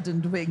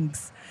 unburdened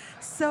wings.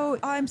 So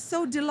I'm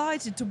so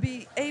delighted to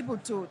be able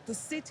to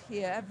sit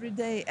here every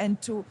day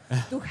and to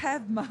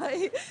have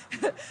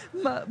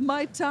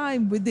my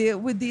time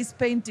with these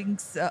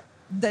paintings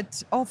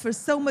that offer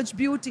so much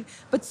beauty,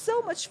 but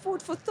so much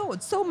food for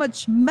thought, so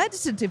much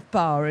meditative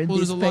power in these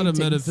paintings. Well, there's a lot of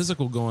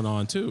metaphysical going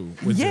on too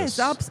with yes,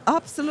 this.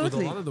 Absolutely.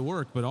 With a lot of the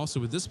work, but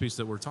also with this piece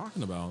that we're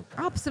talking about.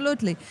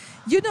 Absolutely.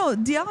 You know,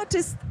 the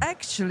artist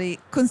actually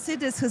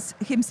considers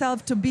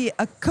himself to be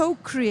a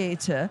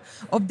co-creator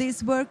of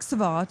these works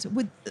of art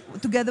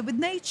together with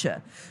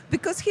nature,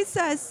 because he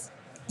says,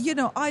 you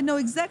know, I know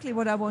exactly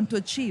what I want to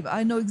achieve.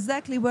 I know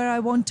exactly where I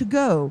want to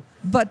go.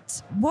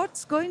 But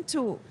what's going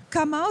to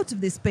come out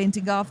of this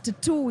painting after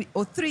 2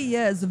 or 3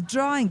 years of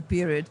drying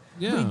period,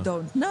 we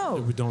don't know.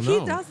 We don't know.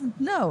 He doesn't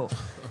know.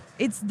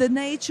 It's the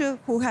nature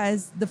who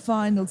has the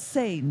final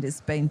say in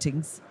these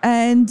paintings.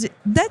 And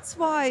that's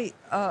why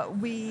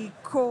we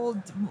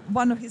called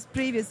one of his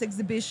previous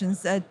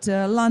exhibitions at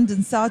London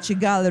Saatchi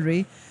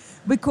Gallery,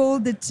 we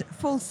called it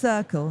Full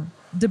Circle.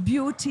 The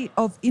beauty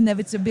of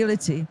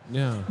inevitability.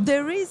 Yeah.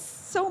 There is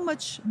so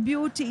much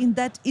beauty in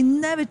that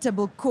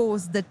inevitable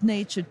course that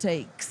nature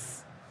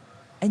takes,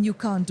 and you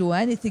can't do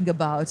anything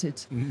about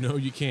it. No,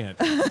 you can't.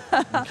 You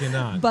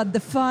cannot. But the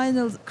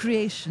final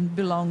creation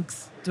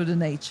belongs to the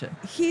nature.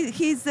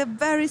 He's a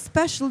very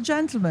special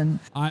gentleman.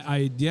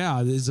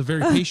 He's a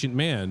very patient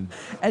man.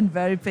 And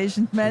very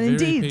patient man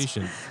indeed. Very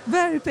patient.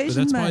 Very patient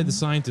But that's man. why the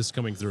scientists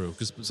coming through,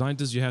 because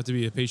scientists, you have to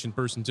be a patient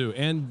person too,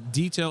 and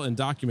detail and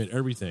document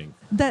everything.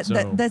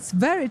 That's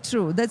very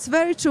true. That's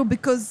very true,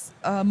 because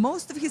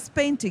most of his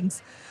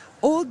paintings,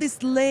 all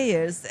these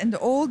layers and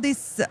all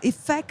these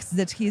effects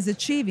that he is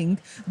achieving,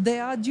 they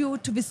are due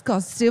to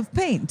viscosity of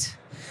paint.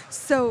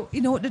 So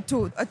in order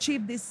to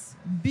achieve this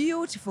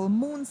beautiful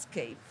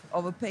moonscape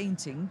of a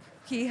painting,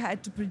 he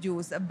had to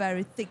produce a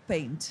very thick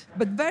paint.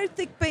 But very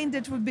thick paint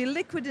that would be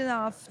liquid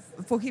enough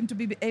for him to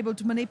be able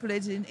to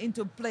manipulate it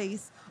into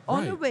place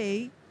on a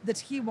way that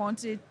he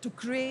wanted to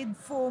create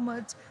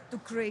format, to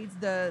create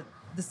the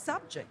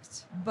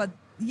subject, but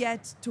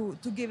yet to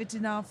give it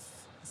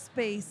enough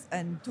space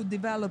and to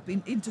develop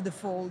into the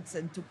folds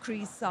and to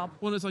crease up.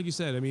 Well, it's like you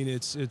said. I mean,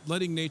 it's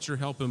letting nature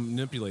help him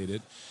manipulate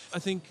it. I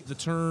think the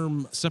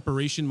term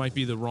separation might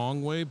be the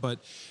wrong way, but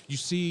you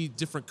see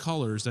different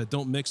colors that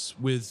don't mix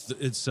with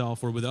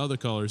itself or with other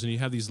colors, and you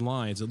have these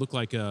lines that look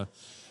like a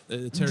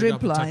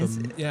Drip lines.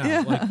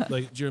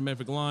 Like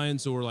geometric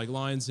lines or like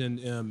lines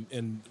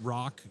in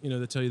rock,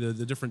 that tell you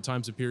the different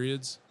times of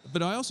periods.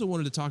 But I also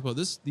wanted to talk about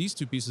these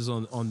two pieces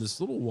on this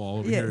little wall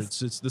over here.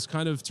 It's this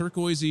kind of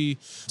turquoisey,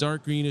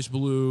 dark greenish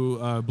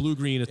blue,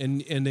 blue-green,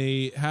 and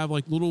they have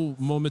like little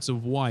moments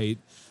of white.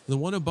 The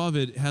one above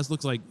it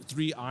looks like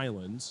 3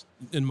 islands,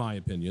 in my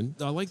opinion.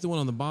 I like the one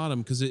on the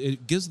bottom because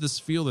it gives this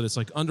feel that it's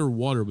like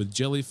underwater with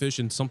jellyfish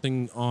and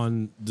something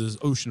on the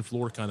ocean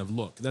floor kind of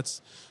look.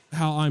 That's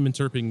how I'm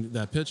interpreting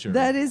that picture.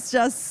 That is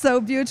just so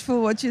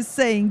beautiful what you're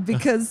saying,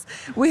 because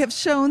we have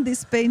shown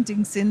these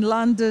paintings in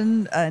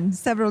London and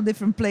several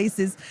different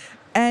places,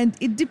 and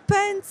it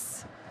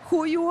depends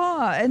who you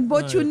are and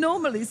what you're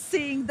normally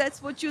seeing.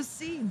 That's what you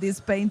see in these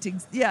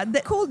paintings. Yeah,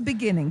 they're called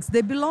beginnings.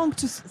 They belong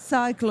to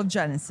Cycle of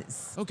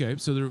Genesis. Okay,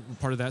 so they're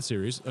part of that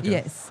series. Okay.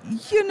 Yes.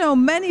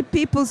 Many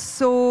people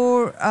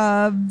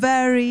saw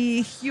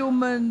very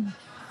human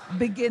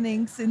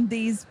beginnings in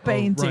these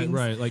paintings.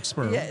 Right, like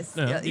sperm. Yes,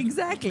 yeah,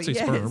 exactly. Say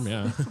yes. sperm,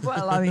 yeah.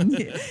 Well, I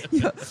mean,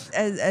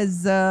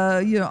 as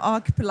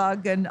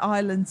archipelago and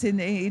islands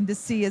in the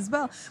sea as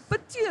well. But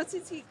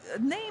since he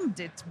named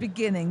it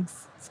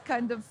beginnings, it's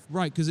kind of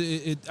right, because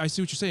I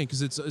see what you're saying,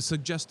 because it's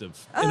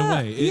suggestive in a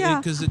way,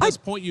 because it does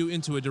point you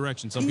into a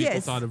direction. Some people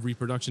thought of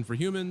reproduction for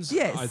humans.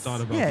 Yes, I thought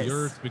about the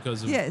Earth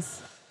because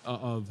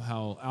of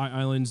how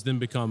islands then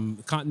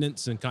become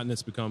continents, and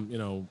continents become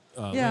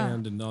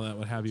land and all that,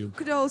 what have you.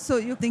 Could also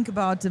you think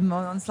about them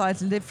on a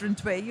slightly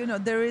different way.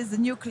 There is a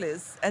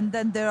nucleus, and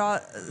then there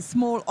are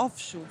small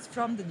offshoots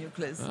from the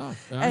nucleus,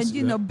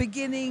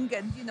 beginning,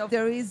 and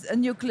there is a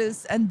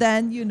nucleus, and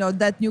then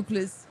that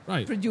nucleus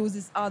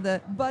produces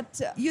other.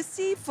 But you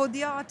see, for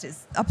the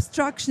artist,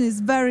 abstraction is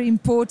very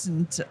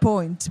important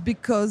point,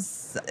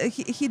 because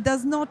he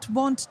does not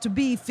want to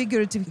be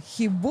figurative.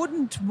 He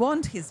wouldn't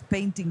want his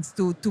paintings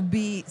to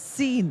be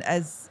seen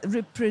as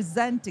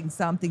representing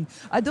something.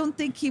 I don't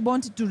think he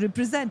wanted to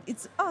represent.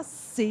 It's us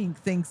seeing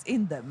things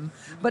in them,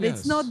 but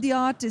it's not the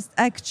artist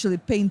actually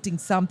painting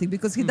something,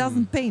 because he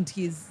doesn't paint.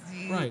 He's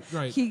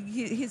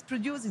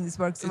producing these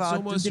works of art.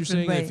 It's almost, you're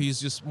saying, if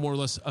he's just more or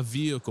less a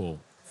vehicle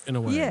in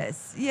a way.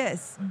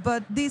 Yes.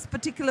 But these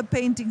particular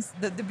paintings,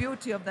 the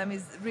beauty of them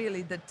is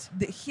really that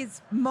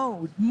his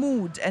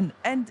mood and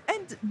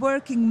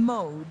working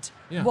mode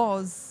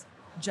was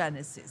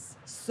Genesis.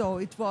 So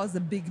it was a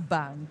big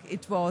bang.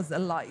 It was a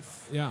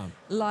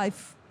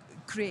life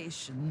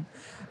creation.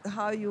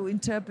 How you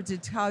interpret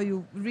it, how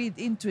you read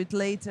into it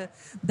later,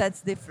 that's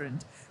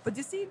different. But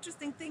you see,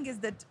 interesting thing is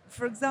that,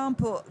 for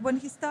example, when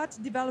he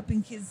started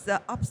developing his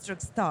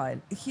abstract style,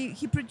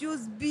 he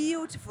produced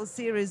beautiful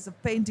series of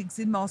paintings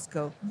in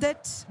Moscow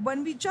that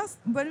when we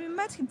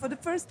met him for the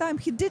first time,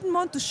 he didn't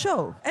want to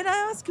show. And I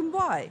asked him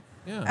why.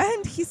 Yeah.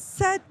 And he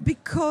said,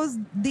 because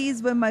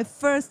these were my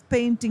first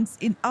paintings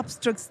in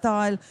abstract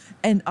style,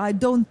 and I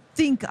don't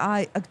think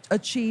I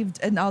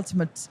achieved an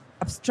ultimate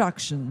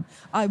abstraction.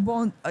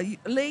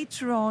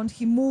 Later on,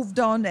 he moved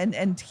on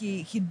and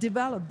he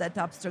developed that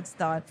abstract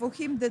style. For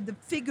him, the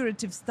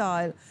figurative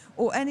style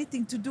or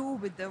anything to do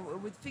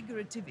with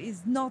figurative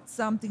is not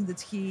something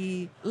that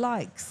he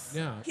likes.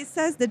 Yeah. He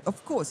says that,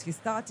 of course, he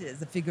started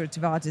as a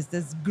figurative artist.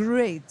 There's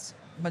great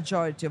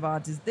majority of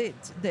artists did.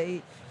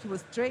 He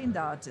was trained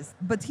artist,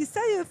 but he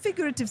said a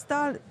figurative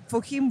style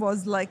for him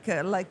was like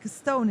a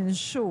stone in a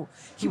shoe.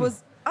 He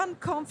was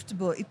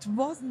uncomfortable. It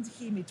wasn't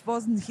him. It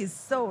wasn't his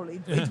soul.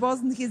 It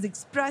wasn't his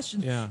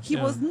expression. He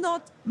was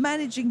not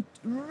managing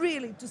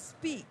really to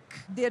speak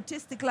the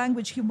artistic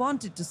language he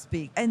wanted to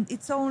speak. And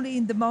it's only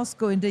in the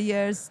Moscow in the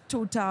years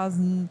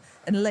 2000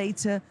 and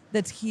later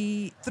that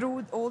he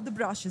threw all the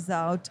brushes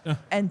out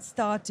and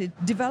started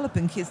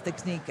developing his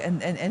technique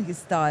and his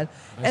style.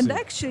 I see.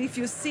 Actually, if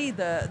you see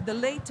the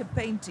later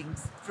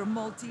paintings from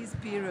Maltese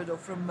period or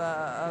from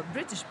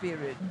British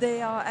period,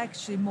 they are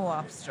actually more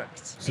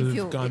abstract. So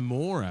they've gone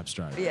more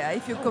abstract. Yeah,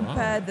 if you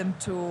compare them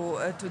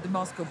to the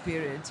Moscow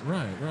period.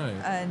 Right.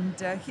 And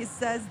he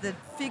says that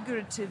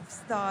figurative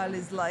style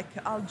is like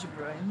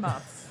algebra in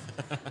maths.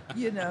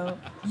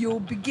 You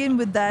begin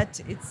with that.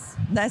 It's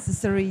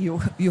necessary.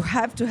 You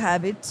have to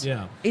have it.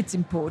 Yeah. It's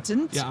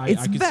important. Yeah,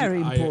 it's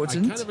very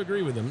important. I kind of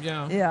agree with him.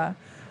 Yeah. Yeah.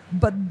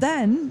 But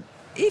then,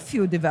 if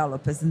you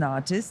develop as an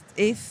artist,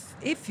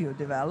 if you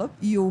develop,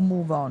 you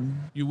move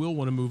on. You will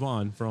want to move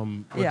on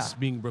from what's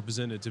being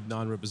represented to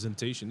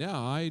non-representation. Yeah,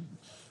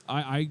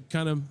 I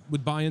kind of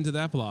would buy into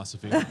that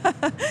philosophy.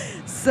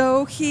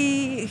 So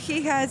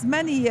he has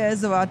many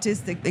years of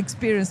artistic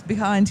experience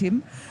behind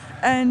him.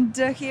 And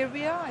here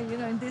we are,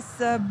 in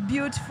this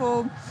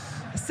beautiful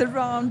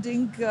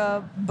surrounding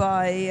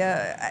by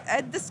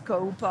at the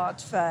Scope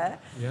Art Fair.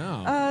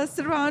 Yeah.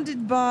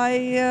 Surrounded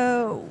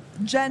by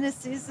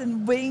Genesis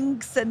and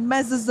Winx and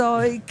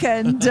Mesozoic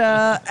and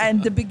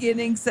and the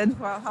beginnings and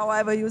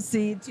however you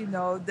see it,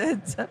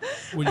 that.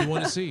 When you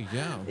want to see,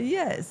 yeah.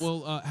 Yes.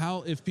 Well,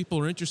 how if people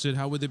are interested,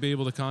 how would they be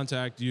able to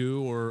contact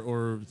you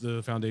or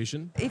the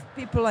foundation? If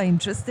people are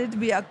interested,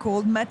 we are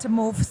called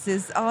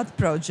Metamorphosis Art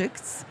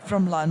Projects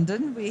from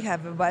London. We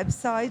have a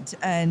website,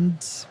 and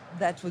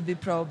that would be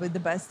probably the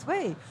best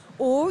way.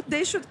 Or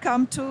they should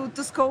come to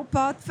Scope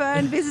Art Fair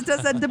and visit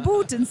us at the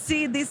booth and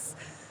see these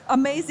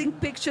amazing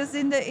pictures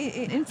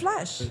in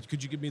flash.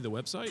 Could you give me the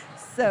website?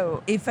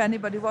 So if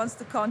anybody wants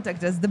to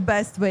contact us, the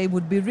best way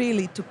would be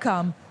really to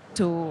come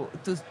to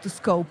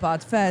Scope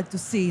Art Fair to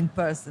see in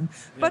person.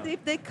 But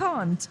if they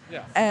can't,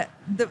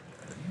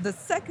 the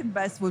second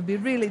best would be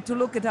really to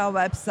look at our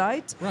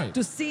website, Right.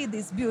 to see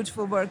these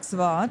beautiful works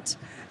of art,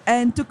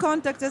 and to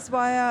contact us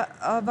via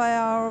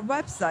our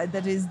website,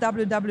 that is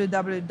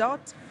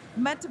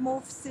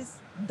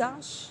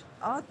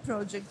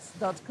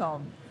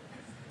www.metamorphosis-artprojects.com.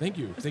 Thank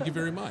you. Thank you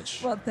very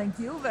much. Well, thank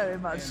you very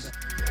much.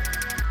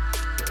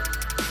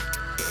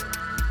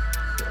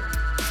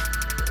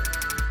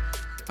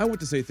 I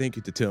want to say thank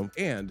you to Tim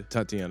and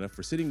Tatiana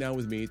for sitting down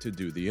with me to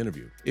do the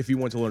interview. If you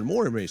want to learn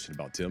more information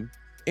about Tim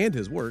and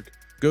his work,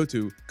 go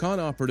to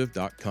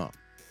conoperative.com.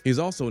 He's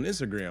also on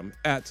Instagram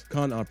at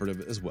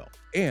conoperative as well.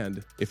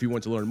 And if you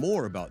want to learn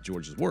more about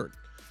George's work,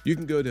 you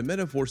can go to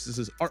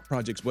Metamorphosis Art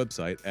Projects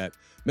website at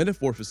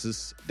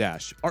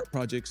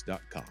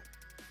metamorphosis-artprojects.com.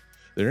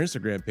 Their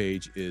Instagram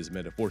page is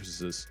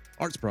Metamorphosis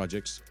Arts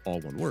Projects, all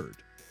one word.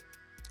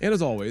 And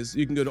as always,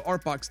 you can go to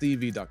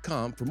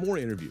artboxtv.com for more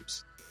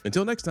interviews.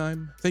 Until next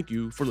time, thank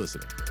you for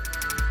listening.